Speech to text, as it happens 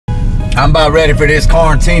I'm about ready for this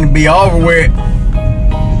quarantine to be over with.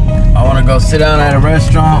 I want to go sit down at a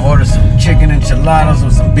restaurant, order some chicken enchiladas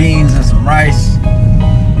with some beans and some rice.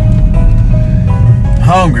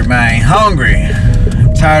 Hungry, man, hungry.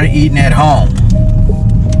 I'm tired of eating at home.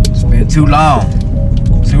 It's been too long.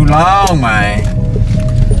 Too long, man.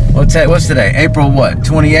 What's today? April what?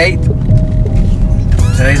 28th?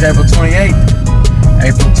 Today's April 28th.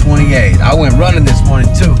 April 28th. I went running this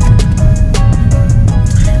morning too.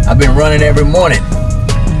 I've been running every morning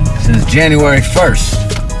since January 1st.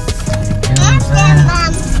 You know what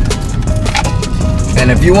I'm saying?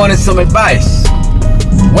 And if you wanted some advice,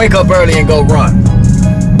 wake up early and go run.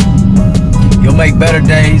 You'll make better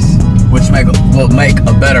days, which will make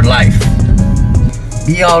a better life.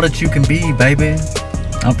 Be all that you can be, baby.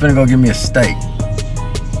 I'm finna go get me a steak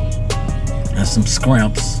and some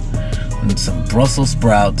scrimps and some Brussels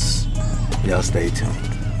sprouts. Y'all stay tuned.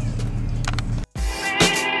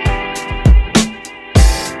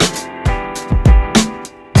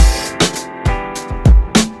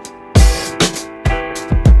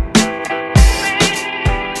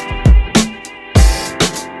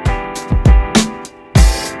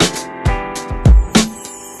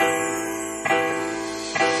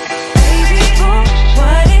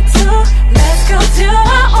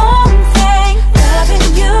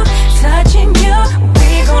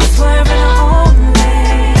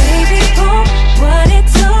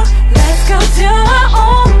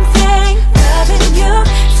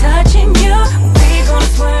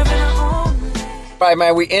 Alright,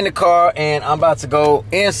 man, we in the car and I'm about to go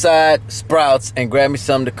inside Sprouts and grab me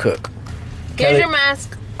something to cook. Here's your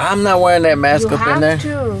mask. I'm not wearing that mask up in there. You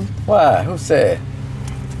have to. Why? Who said?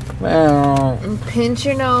 Man. And pinch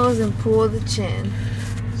your nose and pull the chin.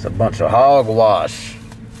 It's a bunch of hogwash.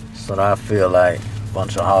 That's what I feel like. A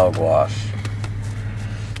bunch of hogwash.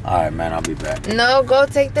 Alright, man, I'll be back. No, go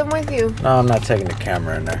take them with you. No, I'm not taking the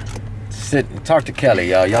camera in there. Sit and talk to Kelly,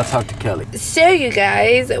 y'all. Y'all talk to Kelly. So, you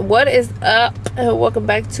guys, what is up? Welcome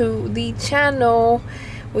back to the channel.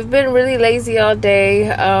 We've been really lazy all day.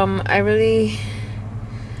 I really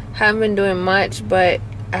haven't been doing much, but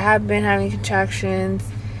I have been having contractions.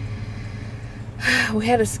 We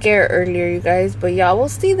had a scare earlier, you guys, but y'all will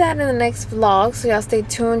see that in the next vlog. So y'all stay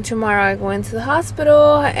tuned. Tomorrow I go into the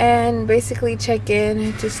hospital and basically check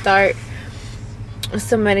in to start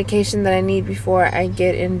some medication that I need before I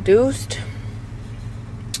get induced.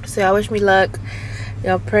 So y'all wish me luck.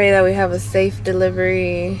 Y'all pray that we have a safe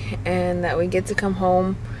delivery and that we get to come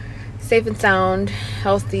home safe and sound,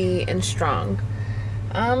 healthy and strong.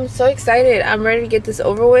 I'm so excited. I'm ready to get this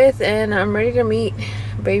over with and I'm ready to meet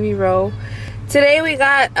baby Ro. Today we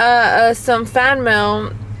got some fan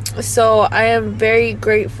mail, so I am very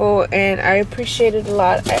grateful and I appreciate it a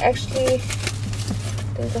lot. I actually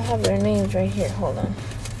I have their names right here. Hold on.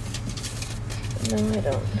 No, I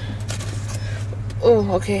don't.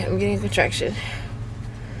 Oh, okay. I'm getting a contraction.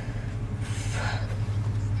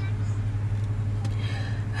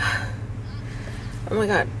 Oh my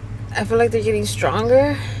god. I feel like they're getting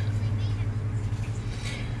stronger.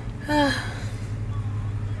 I'm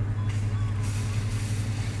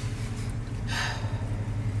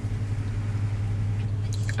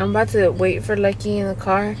about to wait for Lucky in the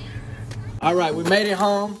car. All right, we made it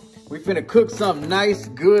home. We finna cook something nice,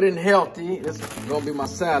 good, and healthy. This is gonna be my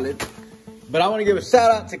salad. But I wanna give a shout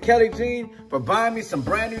out to Kelly Jean for buying me some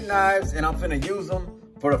brand new knives, and I'm finna use them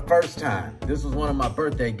for the first time. This was one of my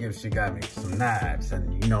birthday gifts she got me, some knives.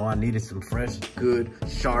 And you know, I needed some fresh, good,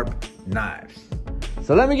 sharp knives.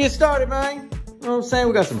 So let me get started, man. You know what I'm saying?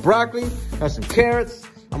 We got some broccoli, got some carrots.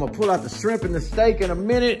 I'm gonna pull out the shrimp and the steak in a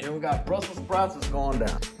minute, and we got Brussels sprouts that's going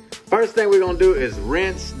down. First thing we're gonna do is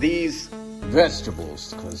rinse these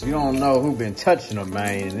vegetables, because you don't know who been touching them,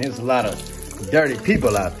 man. And there's a lot of dirty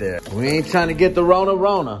people out there. We ain't trying to get the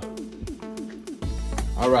Rona.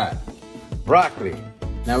 All right, broccoli.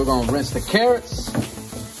 Now we're gonna rinse the carrots,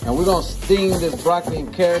 and we're gonna steam this broccoli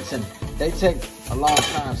and carrots, and they take a long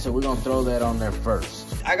time, so we're gonna throw that on there first.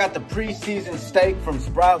 I got the pre-seasoned steak from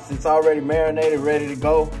Sprouts. It's already marinated, ready to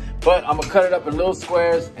go. But I'm gonna cut it up in little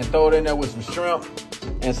squares and throw it in there with some shrimp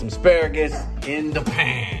and some asparagus in the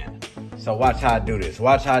pan. So watch how I do this.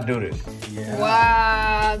 Watch how I do this. Yeah.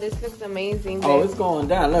 Wow, this looks amazing, babe. Oh, it's going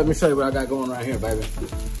down. Let me show you what I got going right here, baby.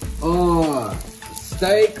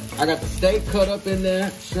 Steak. I got the steak cut up in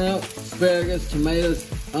there. Shrimp, asparagus, tomatoes,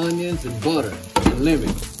 onions, and butter, and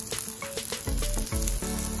lemon.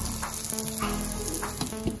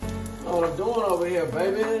 What I'm doing over here,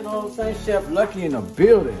 baby. You know what I'm saying? Chef Lucky in the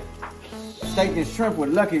building. Steak and shrimp with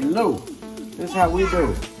Lucky Lou. This is how we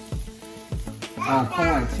do. On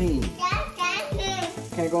quarantine.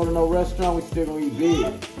 Can't go to no restaurant, we still gonna eat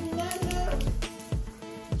big.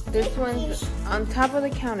 This one's on top of the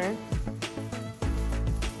counter.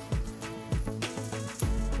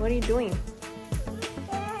 What are you doing?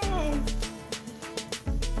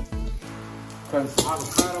 Cutting some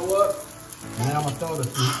avocado up, and then I'm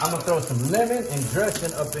gonna throw some lemon and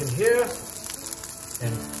dressing up in here,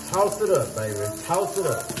 and toss it up, baby. Toss it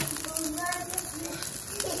up.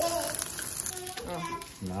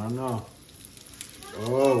 No.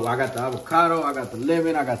 Oh, I got the avocado, I got the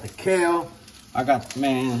lemon, I got the kale,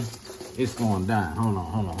 man, it's going down. Hold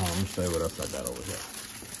on. Let me show you what else I got over here.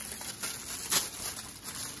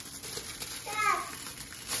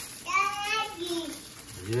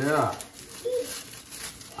 Yeah.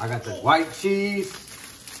 I got the white cheese,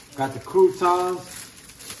 got the croutons,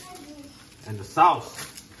 and the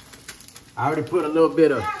sauce. I already put a little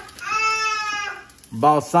bit of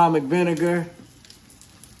balsamic vinegar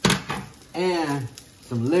and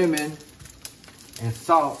some lemon and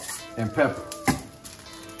salt and pepper.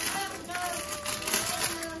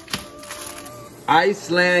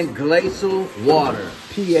 Iceland glacial water,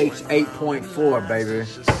 pH 8.4, baby. You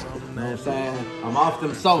know what I'm saying? I'm off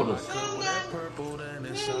them sodas.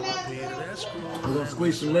 We're gonna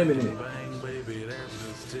squeeze some lemon in it. You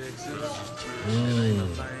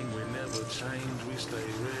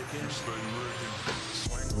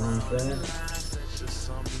know what I'm saying?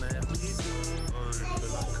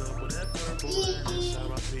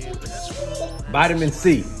 Vitamin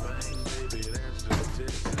C.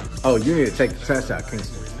 Oh, you need to take the trash out,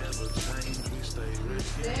 Kingston.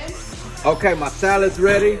 Okay, my salad's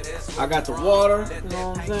ready. I got the water, you know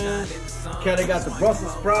what I'm saying? Kelly got the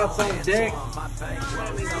Brussels sprouts on deck.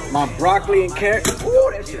 My broccoli and carrot.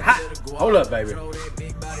 Ooh, that shit hot. Hold up, baby.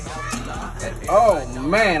 Oh,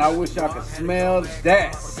 man, I wish y'all could smell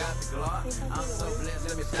that.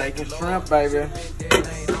 Steak and shrimp, baby.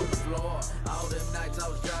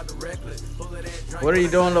 What are you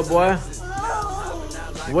doing, little boy?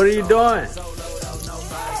 What are you doing?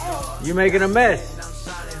 You making a mess?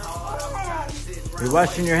 You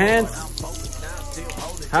washing your hands?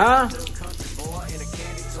 Huh?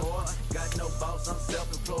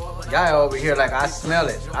 Y'all over here like, I smell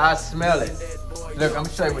it. I smell it. Look, I'm gonna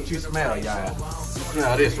show you what you smell, y'all. You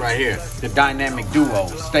smell this right here. The dynamic duo,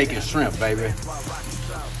 steak and shrimp, baby.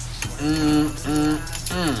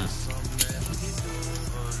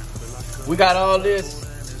 We got all this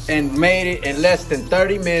and made it in less than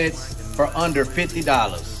 30 minutes for under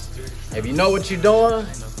 $50. If you know what you're doing,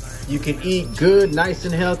 you can eat good, nice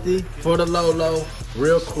and healthy for the low,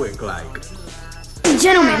 real quick like.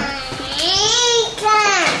 Gentlemen,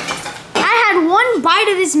 I had one bite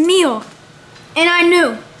of this meal and I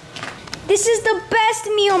knew this is the best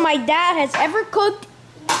meal my dad has ever cooked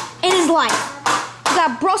in his life. We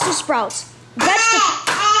got Brussels sprouts, vegetables.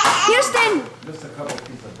 Houston,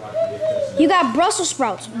 you got Brussels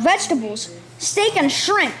sprouts, vegetables, steak and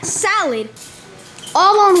shrimp, salad,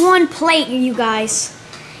 all on one plate, you guys.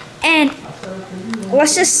 And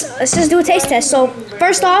let's just do a taste test. So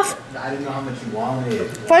first off, I didn't know how much you wanted.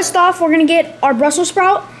 First off, we're gonna get our Brussels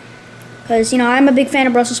sprout, cause you know I'm a big fan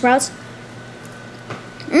of Brussels sprouts.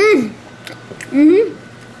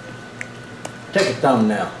 Take a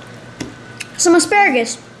thumbnail. Some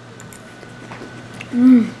asparagus.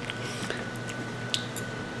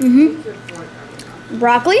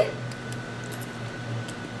 Broccoli.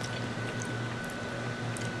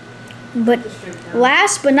 But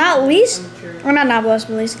last but not least, or not last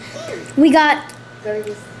but least, we got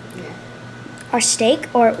our steak,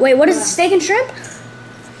 or wait, what is it? Steak and shrimp?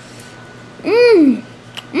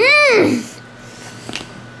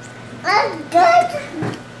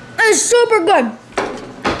 It's super good.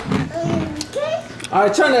 All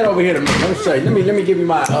right, turn that over here to me. Let me show you. Let me give you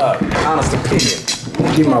my honest opinion. Let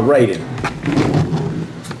me give you my rating.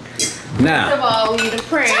 Now. First of all, we need to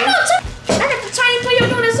pray. I got the tiny plate. You're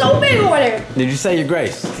doing it so big over there. Did you say your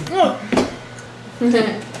grace? Look.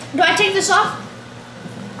 Do I take this off?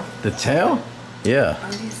 The tail? Yeah.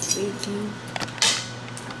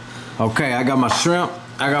 Okay, I got my shrimp.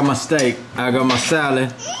 I got my steak. I got my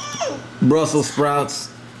salad. Brussels sprouts,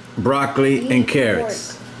 broccoli, and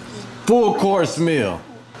carrots. Full course meal.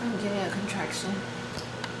 I'm getting a contraction.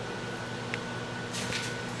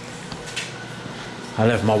 I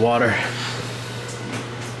left my water.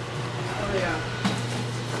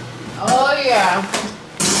 Oh yeah.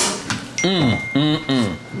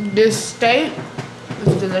 This steak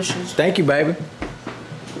is delicious. Thank you, baby.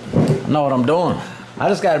 I know what I'm doing. I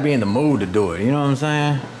just gotta be in the mood to do it. You know what I'm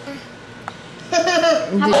saying?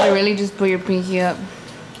 Did you really just put your pinky up?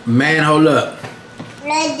 Man, hold up.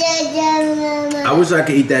 I wish I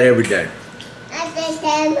could eat that every day.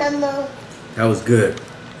 That was good.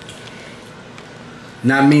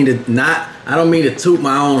 I don't mean to toot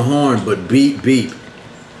my own horn, but beep beep.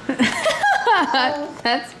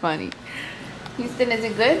 That's funny. Houston, is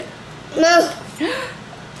it good? No.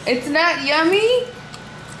 It's not yummy?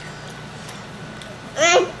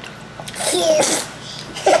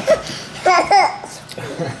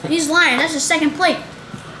 He's lying. That's his second plate.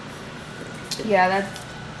 Yeah,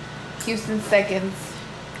 that's Houston's seconds.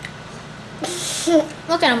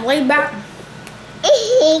 Look at him, laid back.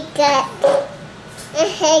 Hiccup.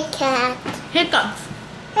 Hiccup. Hiccup.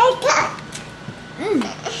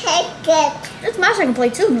 That's my second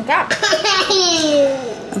plate too. Look out.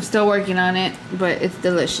 I'm still working on it, but it's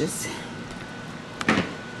delicious.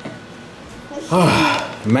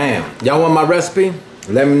 Man, y'all want my recipe?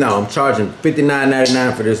 Let me know. I'm charging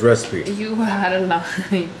 $59.99 for this recipe. You out of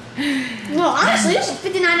line. No, honestly, this is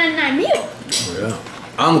 $59.99 meal. Yeah.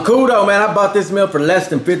 I'm cool though, man. I bought this meal for less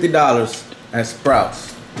than $50 at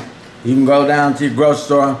Sprouts. You can go down to your grocery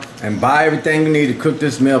store and buy everything you need to cook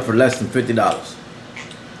this meal for less than $50.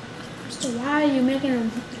 So why are you making a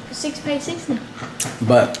 6x6 now?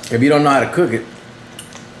 But if you don't know how to cook it,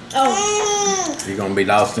 Oh, you're gonna be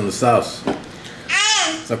lost in the sauce.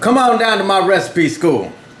 So come on down to my recipe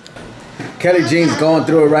school. Kelly Jean's going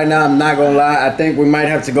through it right now. I'm not gonna lie. I think we might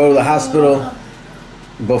have to go to the hospital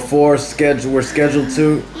before we're scheduled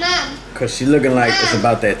to, cause she's looking like it's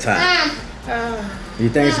about that time. You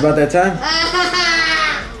think it's about that time?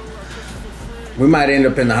 We might end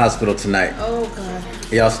up in the hospital tonight. Oh, God.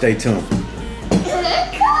 Y'all stay tuned.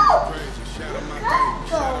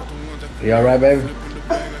 You all right, baby?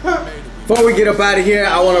 Before we get up out of here,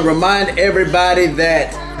 I want to remind everybody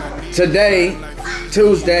that today,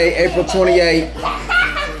 Tuesday, April 28th,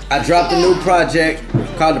 I dropped a new project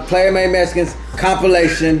called the Player Made Mexicans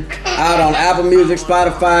Compilation out on Apple Music,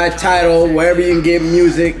 Spotify, Tidal, wherever you can get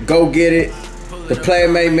music, go get it. The Player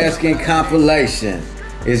Made Mexican Compilation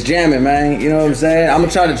is jamming, man. You know what I'm saying? I'm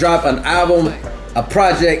gonna try to drop an album, a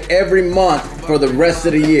project every month for the rest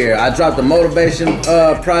of the year. I dropped the Motivation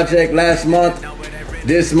project last month.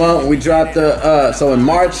 This month we dropped the, so in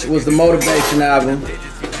March was the Motivation album.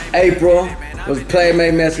 April was Player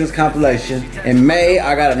Made Mexicans Compilation. In May,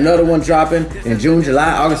 I got another one dropping. In June,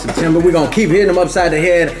 July, August, September. We're gonna keep hitting them upside the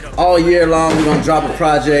head all year long. We're gonna drop a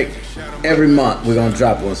project every month. We're gonna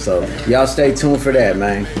drop one, so y'all stay tuned for that,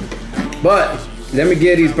 man. But let me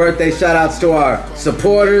give these birthday shout outs to our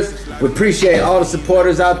supporters. We appreciate all the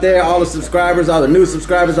supporters out there, all the subscribers, all the new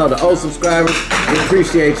subscribers, all the old subscribers. We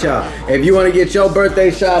appreciate y'all. If you want to get your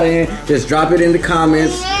birthday shout in, just drop it in the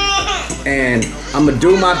comments, and I'm gonna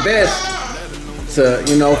do my best to,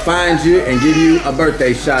 you know, find you and give you a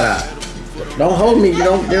birthday shout out. Don't hold me, you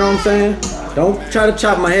know what I'm saying? Don't try to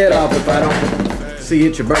chop my head off if I don't see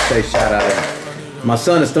hit your birthday shout out. My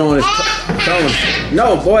son is throwing his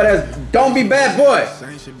no, boy, don't be bad boy.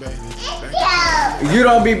 You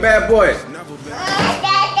don't be bad boy.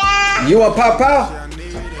 You want pow pow?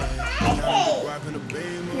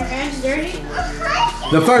 your hands dirty?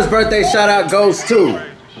 The first birthday shout out goes to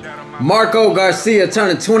Marco Garcia,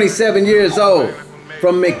 turning 27 years old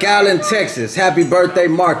from McAllen, Texas. Happy birthday,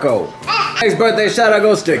 Marco. Next birthday shout out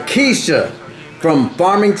goes to Keisha from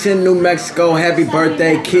Farmington, New Mexico. Happy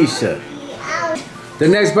birthday, Keisha. The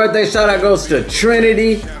next birthday shout out goes to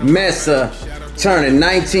Trinity Mesa, turning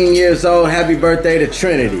 19 years old. Happy birthday to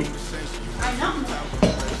Trinity.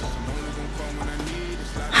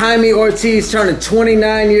 Jaime Ortiz turning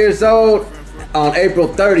 29 years old on April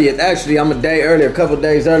 30th. Actually, I'm a day early, a couple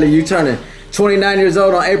days early. You turning 29 years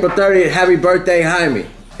old on April 30th. Happy birthday, Jaime.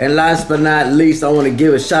 And last but not least, I want to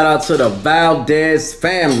give a shout out to the Valdez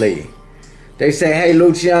family. They say, hey,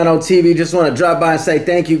 Luciano TV, just want to drop by and say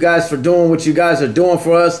thank you guys for doing what you guys are doing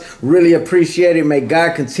for us. Really appreciate it. May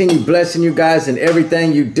God continue blessing you guys in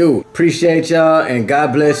everything you do. Appreciate y'all, and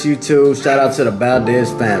God bless you too. Shout out to the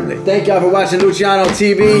Valdez family. Thank y'all for watching Luciano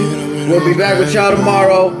TV. We'll be back with y'all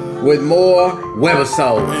tomorrow with more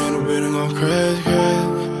Webisodes.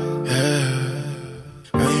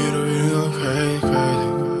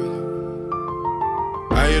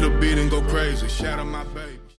 I hear the beat and go crazy. Shout out my back.